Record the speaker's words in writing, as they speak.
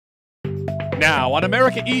Now on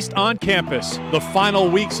America East on Campus, the final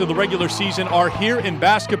weeks of the regular season are here in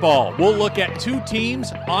basketball. We'll look at two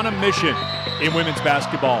teams on a mission. In women's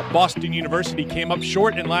basketball, Boston University came up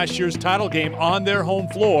short in last year's title game on their home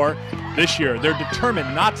floor. This year, they're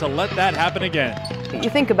determined not to let that happen again.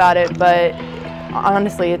 You think about it, but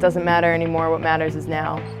honestly, it doesn't matter anymore. What matters is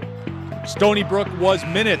now. Stony Brook was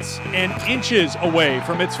minutes and inches away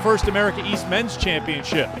from its first America East men's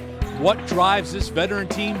championship. What drives this veteran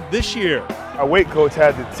team this year? Our weight coach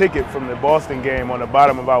had the ticket from the Boston game on the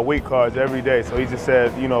bottom of our weight cards every day. So he just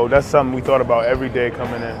said, you know, that's something we thought about every day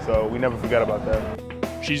coming in. So we never forgot about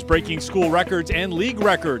that. She's breaking school records and league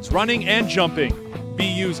records, running and jumping.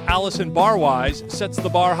 BU's Allison Barwise sets the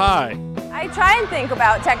bar high. I try and think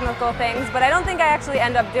about technical things, but I don't think I actually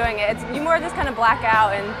end up doing it. You more just kind of black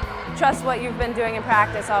out and trust what you've been doing in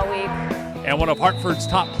practice all week. And one of Hartford's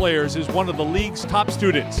top players is one of the league's top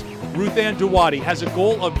students. Ruth Ann Duwati has a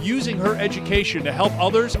goal of using her education to help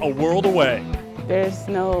others a world away. There's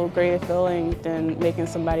no greater feeling than making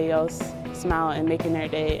somebody else smile and making their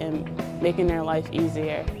day and making their life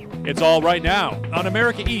easier. It's all right now on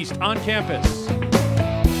America East on Campus.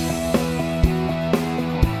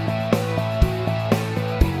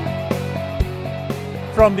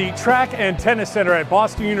 From the Track and Tennis Center at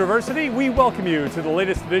Boston University, we welcome you to the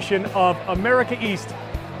latest edition of America East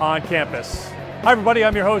on Campus. Hi everybody,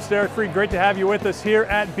 I'm your host Eric Freed. Great to have you with us here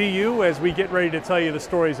at BU as we get ready to tell you the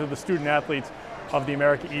stories of the student athletes of the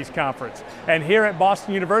America East Conference. And here at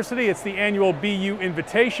Boston University, it's the annual BU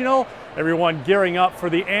Invitational. Everyone gearing up for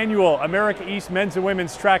the annual America East Men's and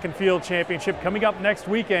Women's Track and Field Championship coming up next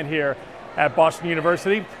weekend here at Boston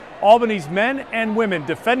University. Albany's men and women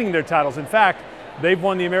defending their titles. In fact, they've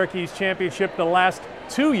won the America East Championship the last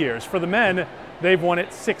 2 years. For the men, they've won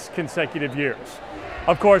it 6 consecutive years.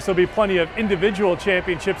 Of course, there'll be plenty of individual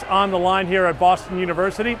championships on the line here at Boston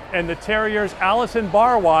University, and the Terriers' Allison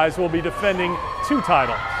Barwise will be defending 2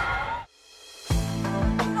 titles.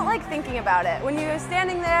 I don't like thinking about it. When you're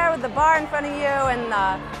standing there with the bar in front of you and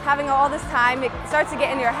having all this time, it starts to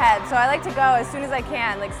get in your head. So I like to go as soon as I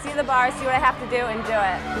can, like see the bar, see what I have to do, and do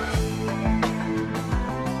it.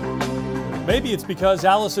 Maybe it's because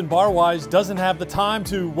Allison Barwise doesn't have the time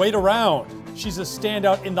to wait around. She's a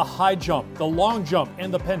standout in the high jump, the long jump,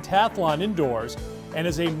 and the pentathlon indoors, and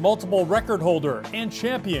is a multiple record holder and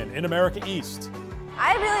champion in America East.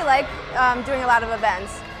 I really like doing a lot of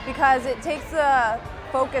events because it takes the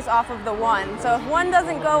focus off of the one. So if one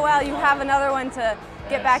doesn't go well, you have another one to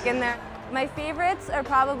get back in there. My favorites are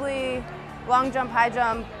probably long jump, high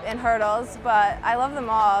jump, and hurdles, but I love them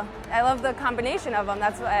all. I love the combination of them.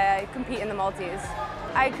 That's why I compete in the multis.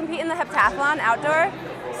 I compete in the heptathlon outdoor,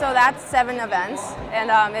 so that's 7 events,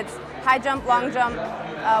 and it's high jump, long jump,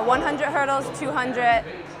 100 hurdles, 200,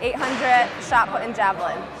 800, shot put, and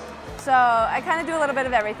javelin. So I kind of do a little bit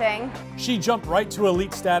of everything. She jumped right to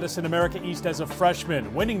elite status in America East as a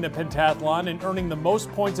freshman, winning the pentathlon and earning the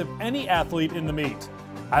most points of any athlete in the meet.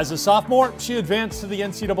 As a sophomore, she advanced to the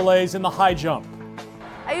NCAAs in the high jump.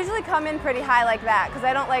 I usually come in pretty high like that because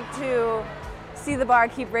I don't like to see the bar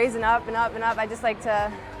keep raising up and up and up. I just like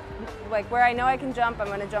to, where I know I can jump, I'm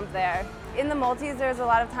going to jump there. In the multis, there's a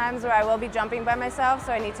lot of times where I will be jumping by myself,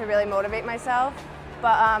 so I need to really motivate myself.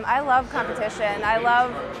 But I love competition. I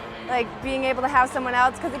love being able to have someone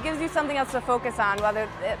else because it gives you something else to focus on,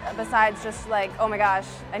 besides just like, oh my gosh,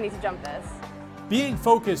 I need to jump this. Being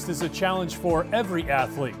focused is a challenge for every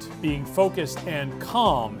athlete. Being focused and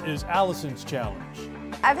calm is Allison's challenge.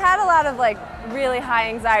 I've had a lot of really high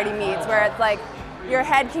anxiety meets where it's your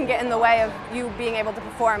head can get in the way of you being able to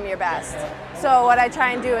perform your best. So what I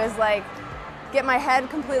try and do is get my head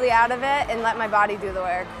completely out of it and let my body do the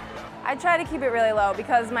work. I try to keep it really low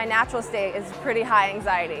because my natural state is pretty high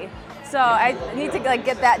anxiety. So I need to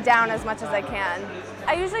get that down as much as I can.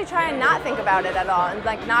 I usually try and not think about it at all and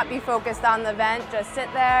not be focused on the event, just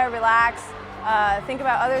sit there, relax, think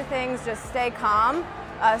about other things, just stay calm.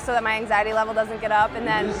 So that my anxiety level doesn't get up, and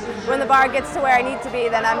then when the bar gets to where I need to be,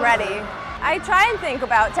 then I'm ready. I try and think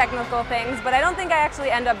about technical things, but I don't think I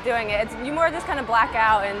actually end up doing it. You more just kind of black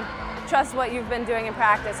out and trust what you've been doing in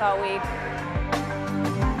practice all week.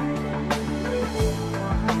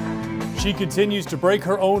 She continues to break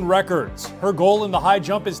her own records. Her goal in the high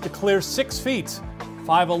jump is to clear 6 feet.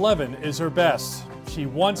 5'11" is her best. She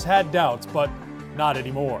once had doubts, but not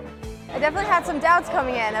anymore. I definitely had some doubts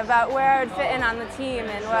coming in about where I would fit in on the team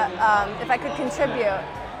and if I could contribute.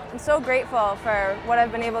 I'm so grateful for what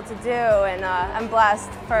I've been able to do, and I'm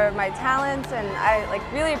blessed for my talents, and I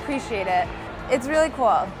really appreciate it. It's really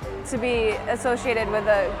cool to be associated with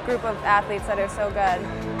a group of athletes that are so good.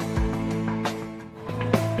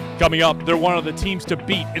 Coming up, they're one of the teams to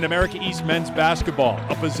beat in America East men's basketball,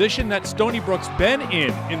 a position that Stony Brook's been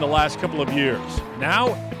in the last couple of years.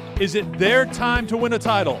 Now, is it their time to win a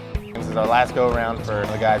title? This is our last go-around for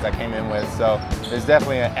the guys I came in with, so there's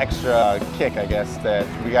definitely an extra kick, I guess, that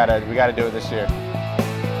we gotta do it this year.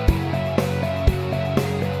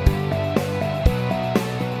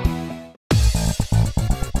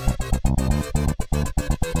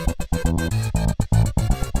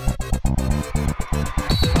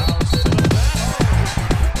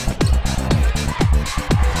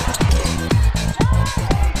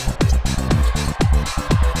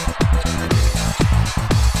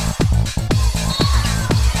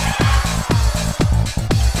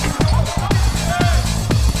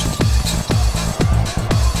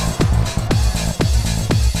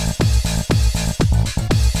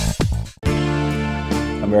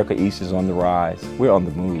 America East is on the rise. We're on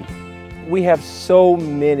the move. We have so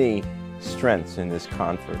many strengths in this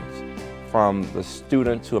conference, from the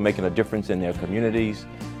students who are making a difference in their communities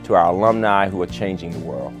to our alumni who are changing the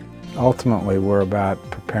world. Ultimately, we're about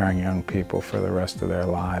preparing young people for the rest of their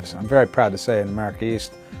lives. I'm very proud to say in America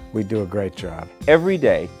East, we do a great job. Every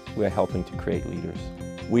day, we're helping to create leaders.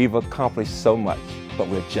 We've accomplished so much, but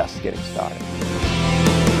we're just getting started.